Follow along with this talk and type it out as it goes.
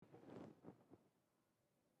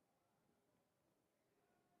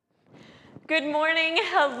Good morning,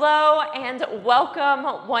 hello, and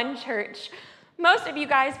welcome, One Church. Most of you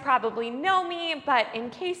guys probably know me, but in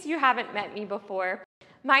case you haven't met me before,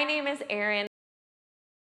 my name is Erin.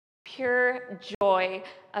 Pure joy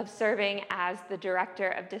of serving as the Director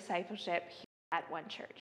of Discipleship here at One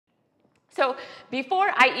Church. So before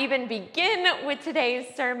I even begin with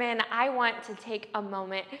today's sermon, I want to take a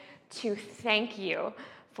moment to thank you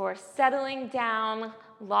for settling down,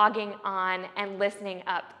 logging on, and listening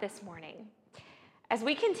up this morning. As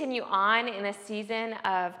we continue on in a season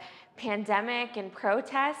of pandemic and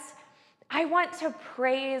protests, I want to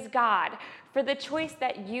praise God for the choice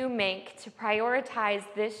that you make to prioritize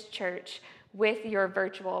this church with your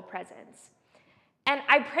virtual presence. And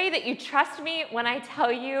I pray that you trust me when I tell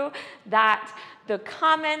you that the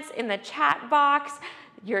comments in the chat box,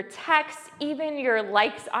 your texts, even your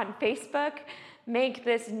likes on Facebook make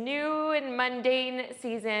this new and mundane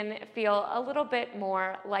season feel a little bit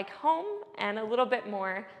more like home and a little bit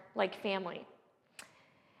more like family.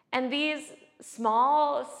 And these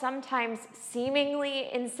small, sometimes seemingly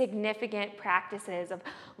insignificant practices of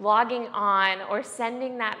logging on or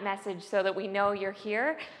sending that message so that we know you're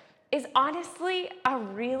here is honestly a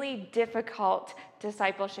really difficult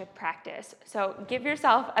discipleship practice. So give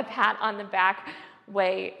yourself a pat on the back,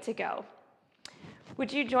 way to go.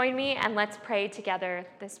 Would you join me and let's pray together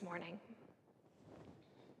this morning?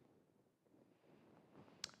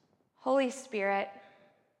 Holy Spirit,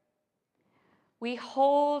 we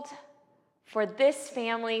hold for this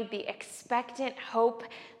family the expectant hope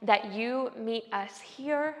that you meet us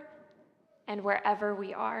here and wherever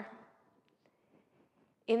we are.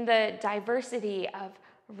 In the diversity of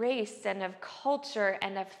race and of culture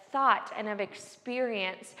and of thought and of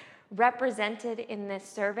experience represented in this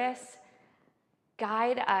service,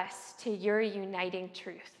 guide us to your uniting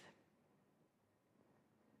truth.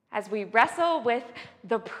 As we wrestle with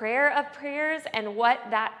the prayer of prayers and what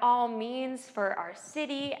that all means for our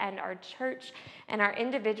city and our church and our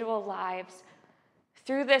individual lives,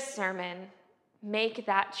 through this sermon, make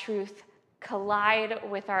that truth collide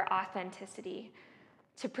with our authenticity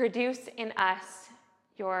to produce in us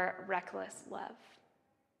your reckless love.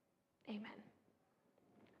 Amen.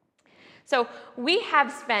 So we have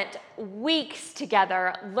spent weeks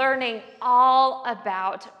together learning all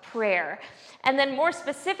about prayer. And then more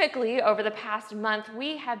specifically, over the past month,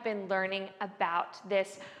 we have been learning about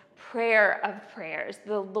this prayer of prayers,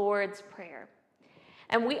 the Lord's Prayer.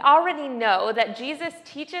 And we already know that Jesus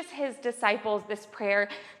teaches his disciples this prayer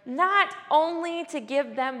not only to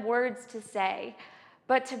give them words to say,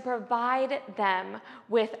 but to provide them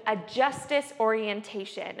with a justice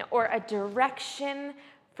orientation or a direction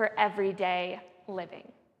for everyday living.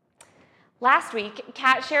 Last week,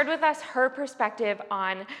 Kat shared with us her perspective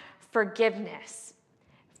on forgiveness.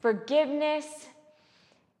 Forgiveness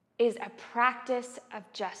is a practice of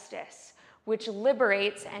justice which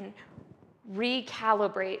liberates and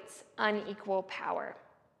recalibrates unequal power.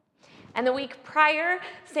 And the week prior,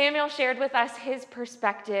 Samuel shared with us his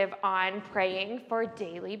perspective on praying for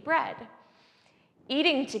daily bread.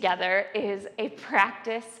 Eating together is a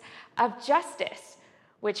practice of justice,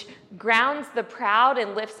 which grounds the proud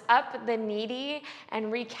and lifts up the needy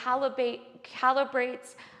and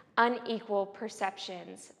recalibrates unequal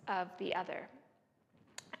perceptions of the other.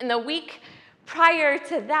 And the week prior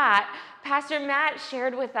to that, Pastor Matt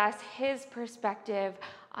shared with us his perspective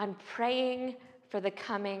on praying for the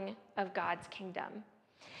coming of God's kingdom.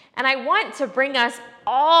 And I want to bring us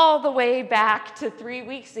all the way back to 3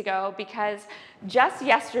 weeks ago because just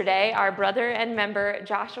yesterday, our brother and member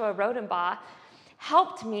Joshua Rodenbaugh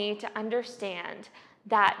helped me to understand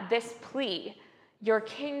that this plea, your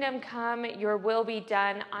kingdom come, your will be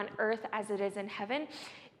done on earth as it is in heaven,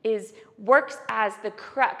 works as the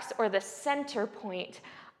crux or the center point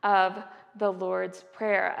of the Lord's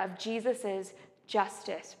Prayer, of Jesus's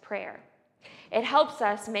justice prayer. It helps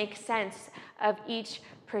us make sense of each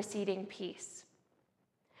preceding piece.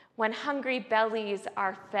 When hungry bellies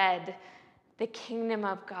are fed, the kingdom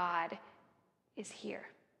of God is here.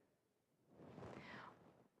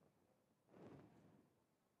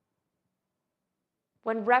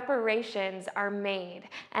 When reparations are made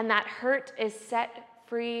and that hurt is set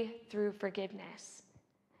free through forgiveness,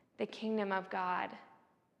 the kingdom of God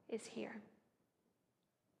is here.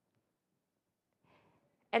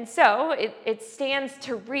 And so it stands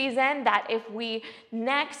to reason that if we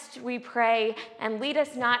pray, and lead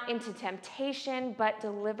us not into temptation, but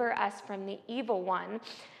deliver us from the evil one,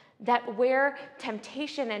 that where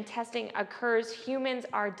temptation and testing occurs, humans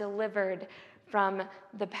are delivered from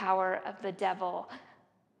the power of the devil.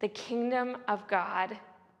 The kingdom of God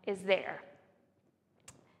is there.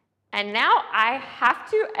 And now I have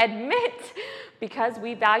to admit, because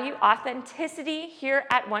we value authenticity here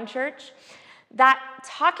at One Church, that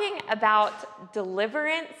talking about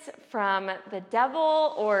deliverance from the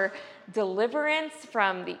devil or deliverance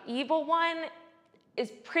from the evil one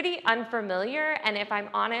is pretty unfamiliar and, if I'm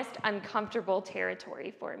honest, uncomfortable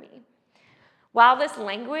territory for me. While this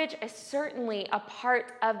language is certainly a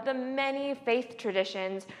part of the many faith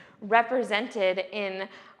traditions represented in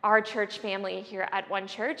our church family here at One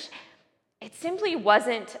Church, it simply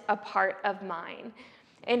wasn't a part of mine.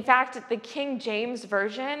 In fact, the King James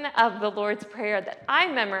Version of the Lord's Prayer that I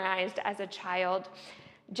memorized as a child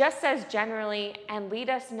just says generally, "And lead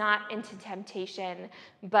us not into temptation,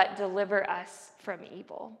 but deliver us from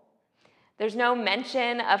evil." There's no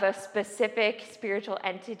mention of a specific spiritual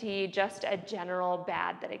entity, just a general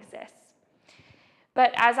bad that exists.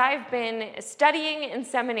 But as I've been studying in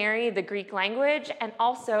seminary the Greek language and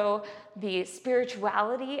also the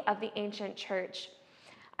spirituality of the ancient church,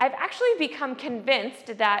 I've actually become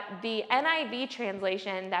convinced that the NIV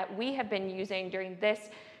translation that we have been using during this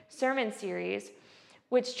sermon series,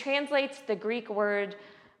 which translates the Greek word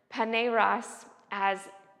paneros as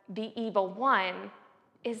the evil one,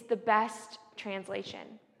 is the best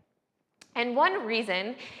translation. And one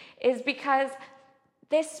reason is because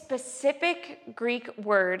this specific Greek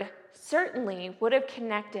word certainly would have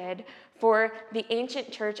connected for the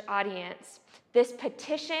ancient church audience this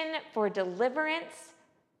petition for deliverance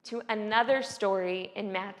to another story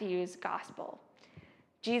in Matthew's gospel,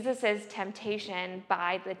 Jesus' temptation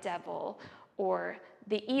by the devil or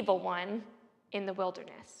the evil one in the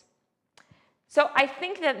wilderness. So I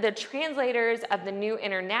think that the translators of the New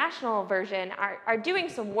International Version are doing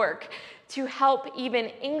some work to help even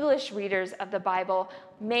English readers of the Bible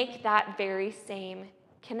make that very same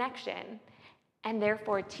connection and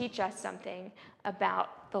therefore teach us something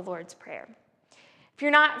about the Lord's Prayer. If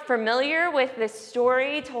you're not familiar with this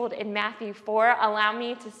story told in Matthew 4, allow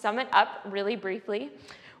me to sum it up really briefly.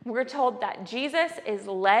 We're told that Jesus is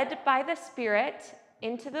led by the Spirit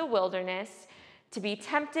into the wilderness to be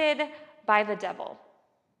tempted by the devil,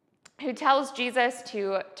 who tells Jesus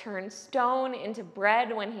to turn stone into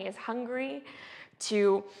bread when he is hungry,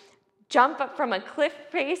 to jump up from a cliff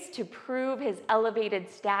face to prove his elevated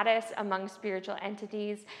status among spiritual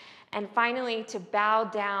entities, and finally to bow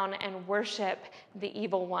down and worship the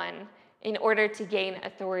evil one in order to gain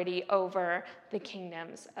authority over the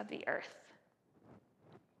kingdoms of the earth.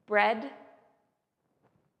 Bread,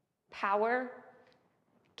 power,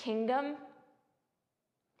 kingdom,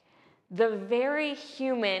 the very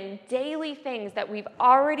human daily things that we've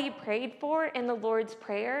already prayed for in the Lord's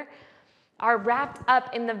Prayer are wrapped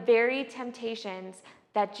up in the very temptations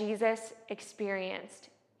that Jesus experienced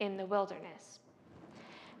in the wilderness.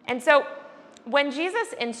 And so when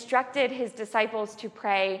Jesus instructed his disciples to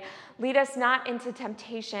pray, "Lead us not into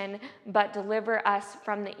temptation, but deliver us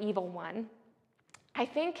from the evil one," I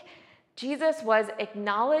think Jesus was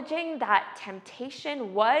acknowledging that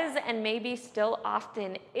temptation was, and maybe still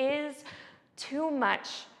often is, too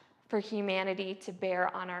much for humanity to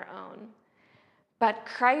bear on our own. But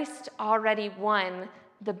Christ already won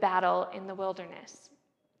the battle in the wilderness.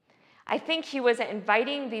 I think he was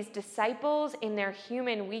inviting these disciples in their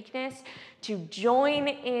human weakness to join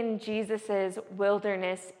in Jesus'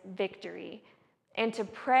 wilderness victory and to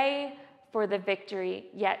pray for the victory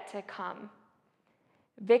yet to come.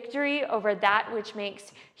 Victory over that which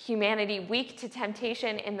makes humanity weak to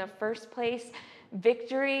temptation in the first place.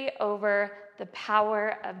 Victory over the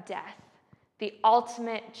power of death, the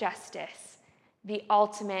ultimate justice, the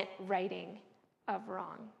ultimate righting of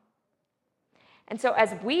wrong. And so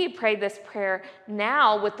as we pray this prayer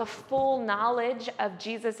now with the full knowledge of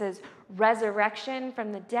Jesus' resurrection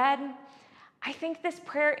from the dead, I think this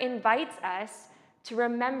prayer invites us to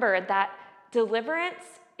remember that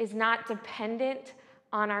deliverance is not dependent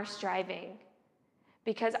on our striving,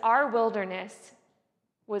 because our wilderness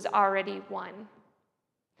was already won.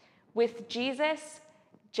 With Jesus,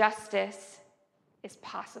 justice is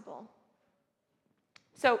possible.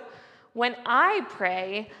 So when I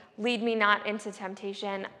pray, "Lead me not into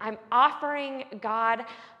temptation," I'm offering God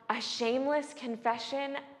a shameless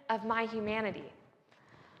confession of my humanity.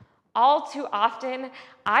 All too often,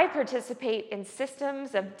 I participate in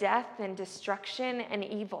systems of death and destruction and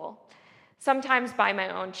evil, sometimes by my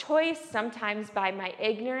own choice, sometimes by my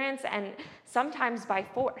ignorance, and sometimes by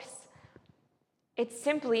force. It's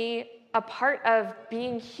simply a part of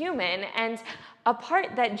being human and a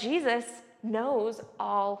part that Jesus knows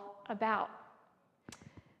all about.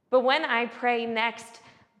 But when I pray next,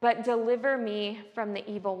 "But deliver me from the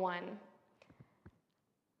evil one,"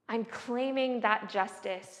 I'm claiming that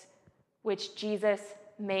justice which Jesus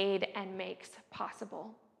made and makes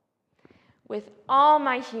possible. With all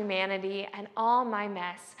my humanity and all my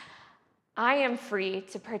mess, I am free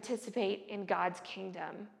to participate in God's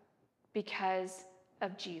kingdom because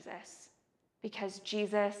of Jesus, because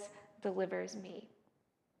Jesus delivers me.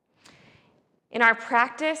 In our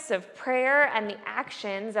practice of prayer and the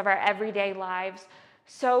actions of our everyday lives,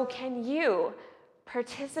 so can you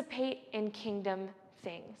participate in kingdom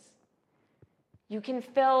things. You can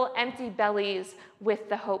fill empty bellies with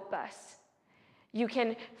the Hope Bus. You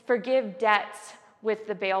can forgive debts with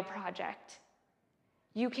the Bail Project.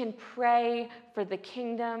 You can pray for the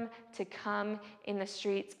kingdom to come in the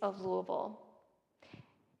streets of Louisville.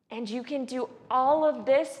 And you can do all of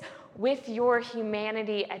this with your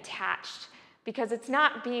humanity attached, because it's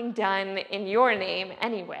not being done in your name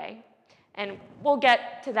anyway. And we'll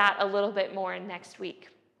get to that a little bit more next week.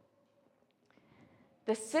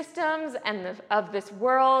 The systems of this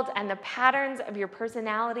world and the patterns of your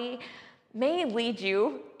personality may lead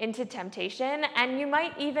you into temptation, and you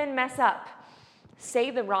might even mess up.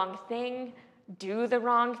 Say the wrong thing, do the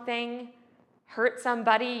wrong thing, hurt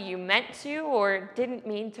somebody you meant to or didn't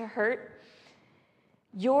mean to hurt.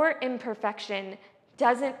 Your imperfection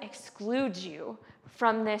doesn't exclude you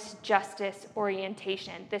from this justice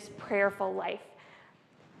orientation, this prayerful life.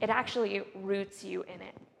 It actually roots you in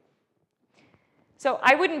it. So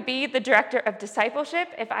I wouldn't be the director of discipleship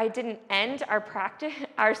if I didn't end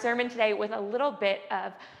our sermon today with a little bit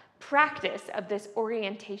of practice of this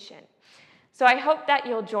orientation. So I hope that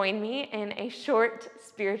you'll join me in a short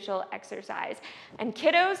spiritual exercise. And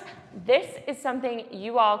kiddos, this is something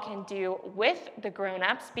you all can do with the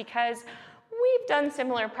grown-ups because we've done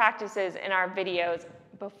similar practices in our videos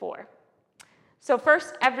before. So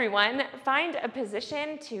first, everyone, find a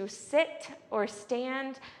position to sit or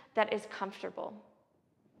stand that is comfortable.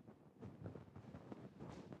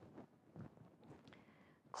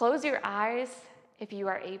 Close your eyes if you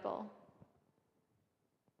are able.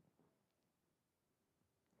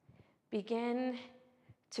 Begin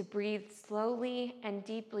to breathe slowly and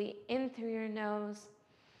deeply in through your nose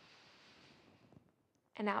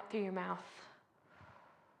and out through your mouth.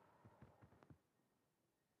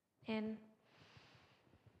 In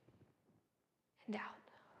and out.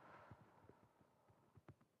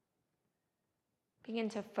 Begin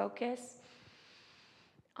to focus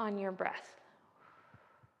on your breath.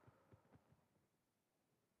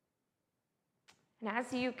 And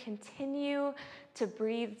as you continue to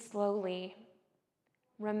breathe slowly,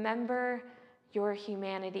 remember your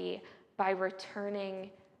humanity by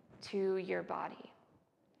returning to your body.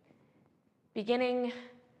 Beginning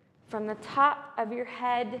from the top of your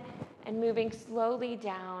head and moving slowly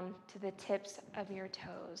down to the tips of your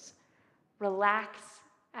toes. Relax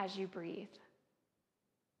as you breathe.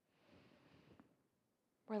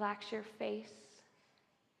 Relax your face.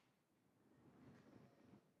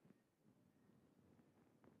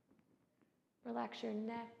 Relax your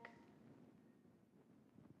neck.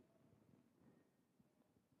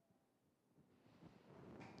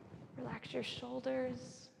 Relax your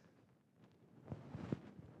shoulders.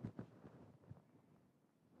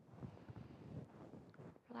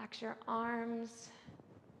 Relax your arms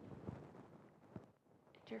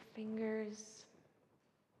and your fingers.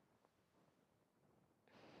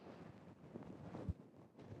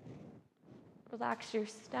 Relax your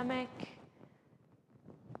stomach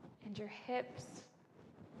and your hips,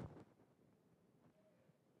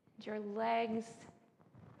 and your legs,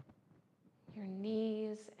 your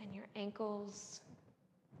knees and your ankles,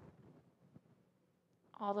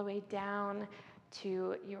 all the way down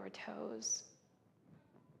to your toes.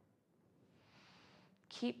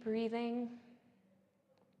 Keep breathing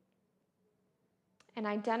and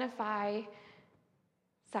identify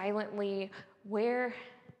silently, where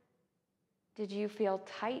did you feel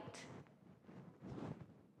tight?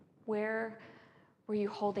 Where were you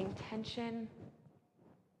holding tension?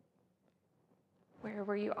 Where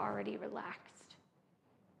were you already relaxed?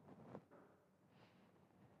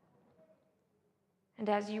 And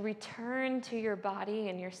as you return to your body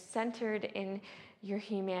and you're centered in your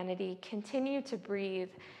humanity, continue to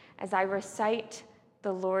breathe as I recite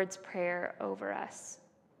the Lord's Prayer over us.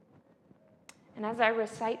 And as I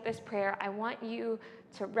recite this prayer, I want you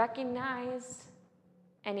to recognize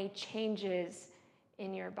any changes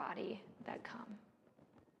in your body that come.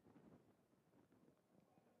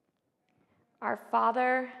 Our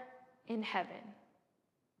Father in heaven,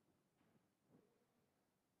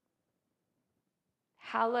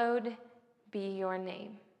 hallowed be your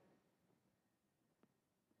name.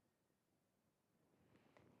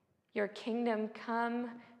 Your kingdom come,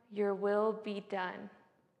 your will be done,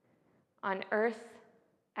 on earth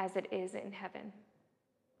as it is in heaven.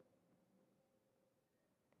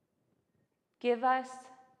 Give us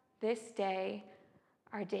this day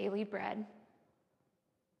our daily bread.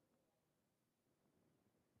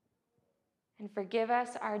 And forgive us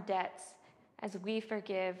our debts as we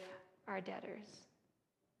forgive our debtors.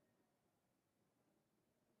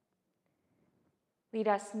 Lead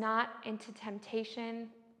us not into temptation,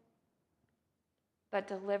 but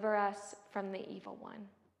deliver us from the evil one.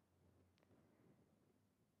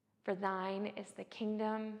 For thine is the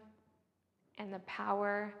kingdom and the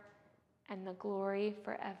power and the glory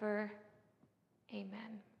forever.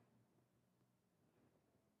 Amen.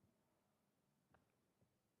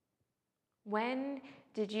 When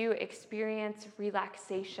did you experience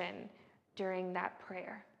relaxation during that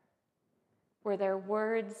prayer? Were there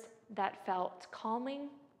words that felt calming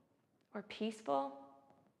or peaceful?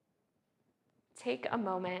 Take a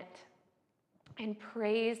moment and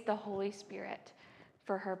praise the Holy Spirit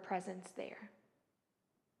for her presence there.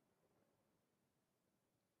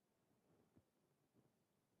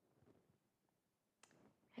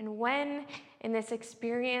 And when in this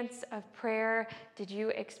experience of prayer did you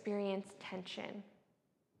experience tension?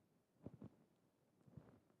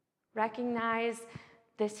 Recognize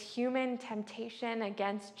this human temptation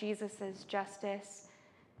against Jesus' justice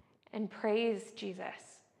and praise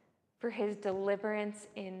Jesus for his deliverance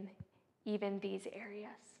in even these areas.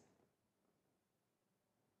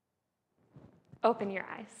 Open your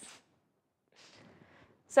eyes.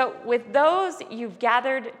 So with those you've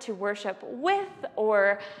gathered to worship with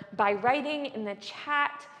or by writing in the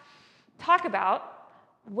chat, talk about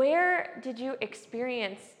where did you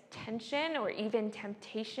experience tension or even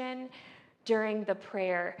temptation during the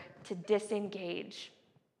prayer to disengage?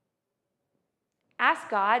 Ask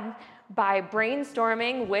God by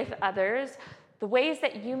brainstorming with others the ways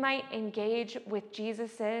that you might engage with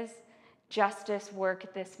Jesus' justice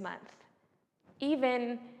work this month,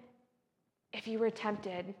 even if you were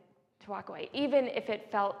tempted to walk away, even if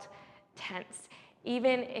it felt tense,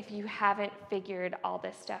 even if you haven't figured all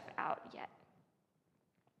this stuff out yet.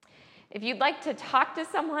 If you'd like to talk to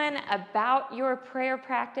someone about your prayer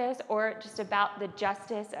practice or just about the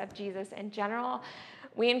justice of Jesus in general,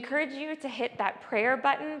 we encourage you to hit that prayer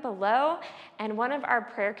button below, and one of our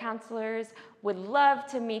prayer counselors would love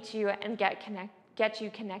to meet you and get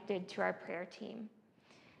you connected to our prayer team.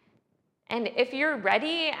 And if you're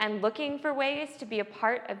ready and looking for ways to be a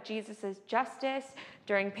part of Jesus' justice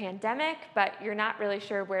during pandemic, but you're not really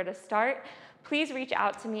sure where to start, please reach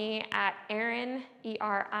out to me at Erin,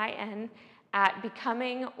 E-R-I-N, at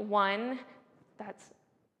becomingone, that's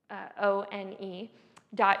O-N-E,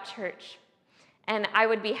 .church. And I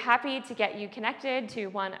would be happy to get you connected to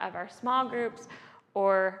one of our small groups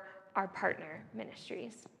or our partner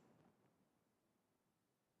ministries.